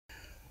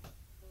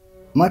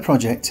My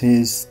project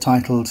is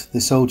titled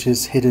The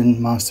Soldier's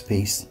Hidden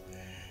Masterpiece.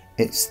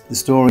 It's the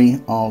story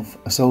of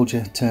a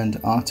soldier turned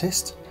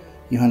artist,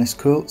 Matthaeus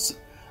Koelz,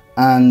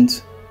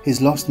 and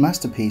his lost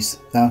masterpiece,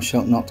 Thou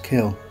Shalt Not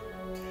Kill.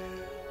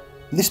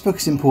 This book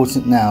is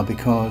important now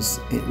because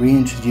it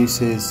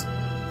reintroduces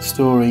the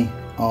story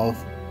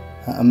of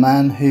a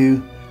man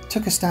who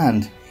took a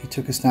stand. He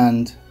took a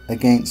stand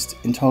against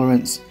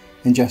intolerance,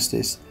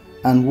 injustice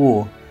and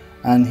war,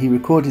 and he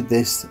recorded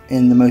this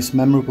in the most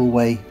memorable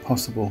way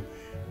possible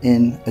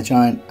in a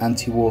giant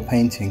anti-war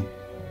painting.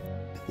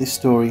 This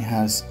story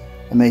has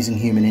amazing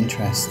human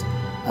interest.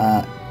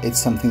 It's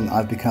something that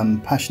I've become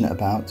passionate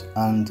about,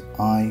 and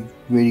I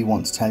really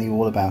want to tell you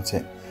all about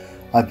it.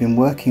 I've been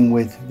working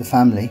with the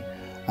family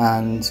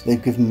and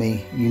they've given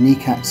me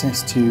unique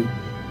access to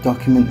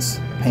documents,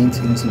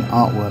 paintings and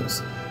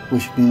artworks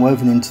which have been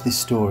woven into this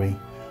story,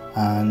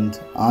 and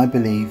I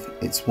believe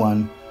it's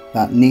one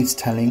that needs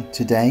telling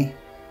today,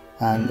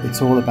 and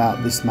it's all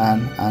about this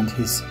man and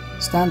his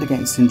stand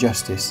against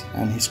injustice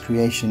and his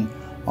creation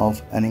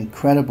of an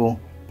incredible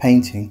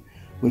painting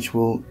which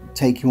will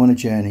take you on a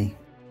journey